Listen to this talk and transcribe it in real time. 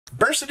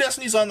Burst of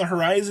Destiny's on the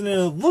horizon, and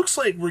it looks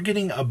like we're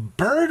getting a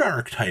bird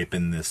archetype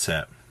in this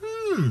set.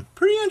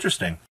 Pretty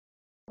interesting.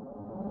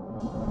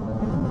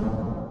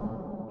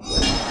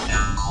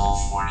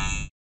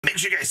 Make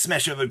sure you guys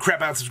smash the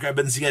crap out subscribe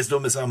button so you guys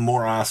don't miss out on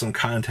more awesome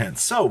content.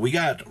 So, we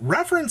got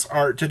reference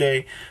art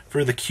today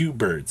for the cute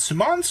birds. Some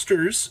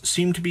monsters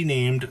seem to be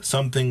named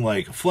something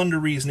like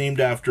Fuwadarizu, named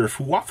after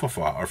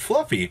Fuwafafa, or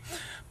Fluffy,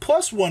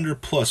 plus Wonder,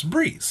 plus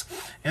Breeze.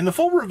 And the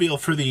full reveal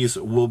for these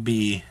will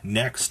be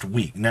next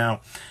week.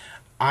 Now,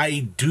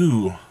 I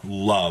do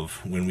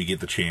love when we get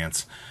the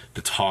chance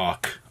to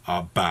talk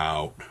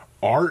about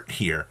art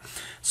here.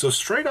 So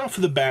straight off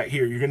of the bat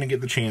here, you're going to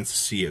get the chance to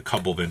see a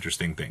couple of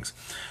interesting things.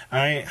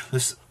 Alright,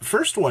 this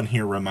first one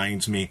here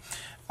reminds me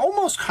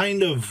almost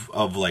kind of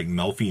like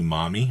Melfi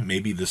Mommy.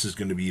 Maybe this is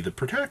going to be the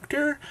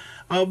protector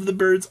of the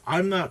birds.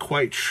 I'm not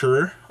quite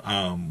sure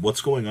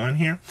what's going on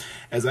here.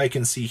 As I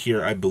can see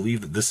here, I believe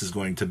that this is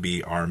going to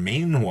be our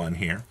main one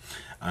here.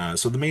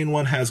 So the main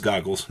one has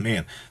goggles.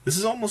 Man, this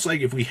is almost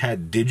like if we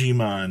had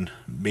Digimon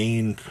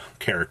main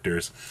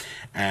characters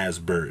as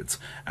birds.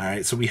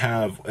 Alright, so we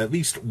have at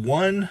least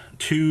 1,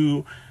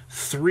 2,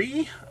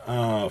 3,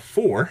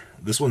 4.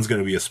 This one's going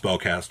to be a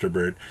spellcaster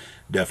bird,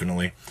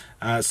 definitely.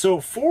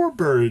 So 4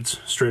 birds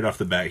straight off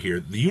the bat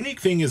here. The unique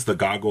thing is the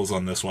goggles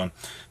on this one.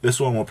 This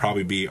one will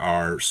probably be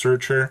our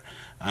searcher.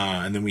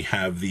 And then we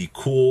have the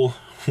cool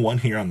one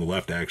here on the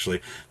left,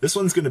 actually. This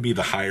one's going to be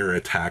the higher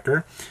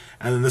attacker.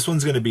 And then this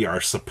one's going to be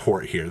our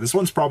support here. This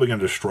one's probably going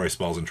to destroy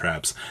spells and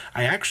traps.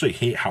 I actually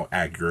hate how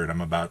accurate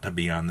I'm about to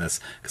be on this,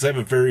 because I have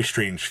a very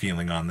strange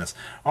feeling on this.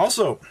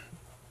 Also,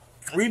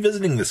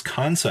 revisiting this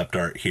concept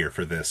art here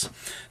for this.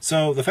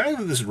 So the fact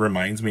that this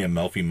reminds me of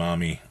Melfi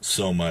Mommy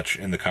so much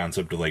in the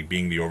concept of like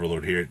being the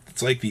overlord here.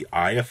 It's like the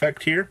eye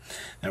effect here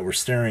that we're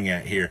staring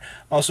at here.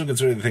 Also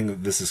consider the thing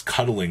that this is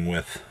cuddling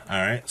with.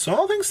 Alright, so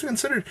all things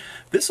considered,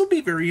 this will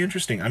be very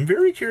interesting. I'm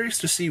very curious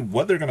to see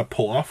what they're going to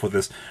pull off with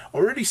this.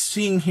 Already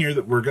seeing here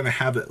that we're going to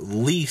have at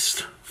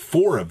least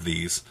 4 of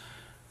these.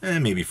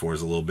 Maybe 4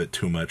 is a little bit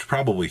too much.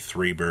 Probably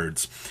 3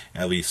 birds,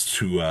 at least,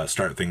 to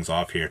start things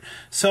off here.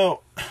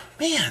 So,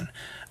 man,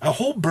 a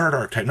whole bird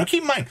archetype. Now,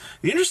 keep in mind,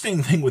 the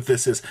interesting thing with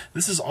this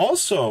is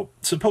also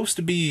supposed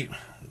to be...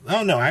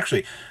 Oh, no,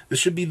 actually, this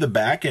should be the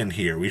back end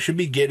here. We should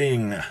be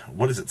getting,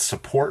 what is it,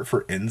 support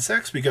for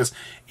insects? Because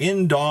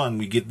in Dawn,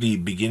 we get the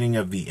beginning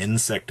of the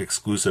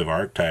insect-exclusive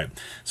archetype.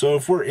 So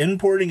if we're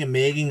importing and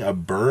making a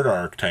bird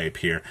archetype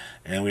here,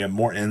 and we have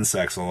more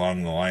insects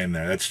along the line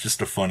there, that's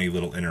just a funny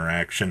little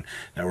interaction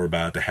that we're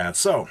about to have.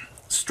 So,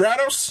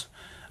 Stratos,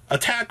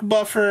 attack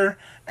buffer,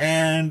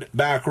 and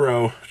back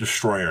row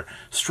destroyer.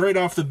 Straight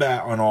off the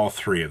bat on all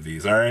 3 of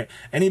these, alright?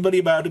 Anybody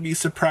about to be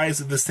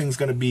surprised that this thing's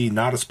going to be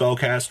not a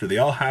spellcaster? They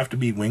all have to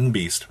be wing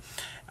beast,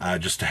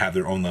 just to have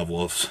their own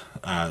level of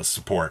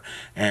support.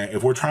 And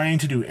if we're trying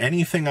to do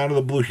anything out of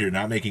the blue here,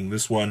 not making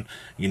this one,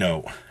 you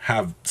know,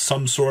 have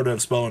some sort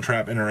of spell and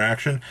trap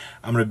interaction,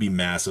 I'm going to be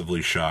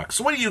massively shocked.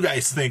 So what do you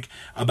guys think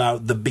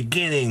about the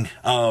beginning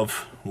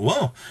of,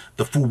 well,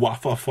 the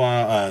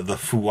Fuwafafa, the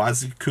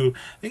Fuwaziku?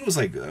 I think it was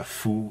like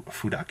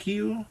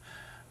Fudakiyu?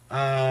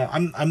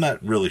 I'm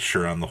not really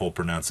sure on the whole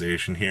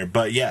pronunciation here,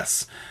 but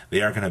yes,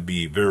 they are going to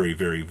be very,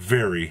 very,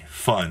 very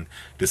fun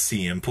to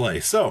see in play.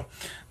 So,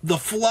 the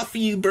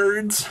fluffy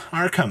birds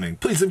are coming.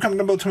 Please leave a comment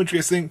down below, tell me what you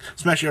guys think.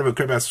 Smash your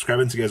crap out,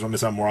 subscribe, so you guys won't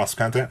miss out on more awesome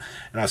content.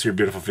 And I'll see your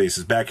beautiful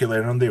faces back here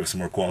later on the day with some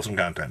more cool awesome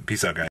content.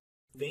 Peace out, guys.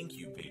 Thank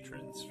you,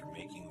 patrons, for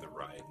making the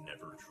ride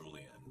never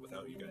truly end.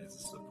 Without you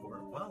guys'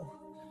 support, well,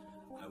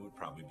 I would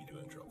probably be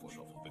doing Truffle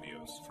Shuffle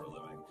videos for a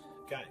living.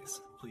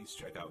 Guys, please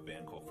check out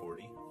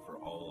VanCool40 for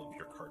all of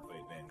your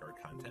Cardfight Vanguard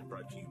content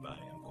brought to you by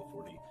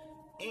MCool40.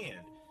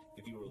 And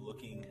if you are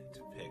looking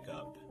to pick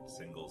up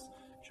singles,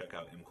 check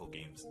out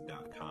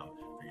mcoolgames.com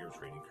for your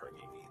trading card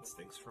game needs.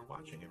 Thanks for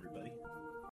watching, everybody.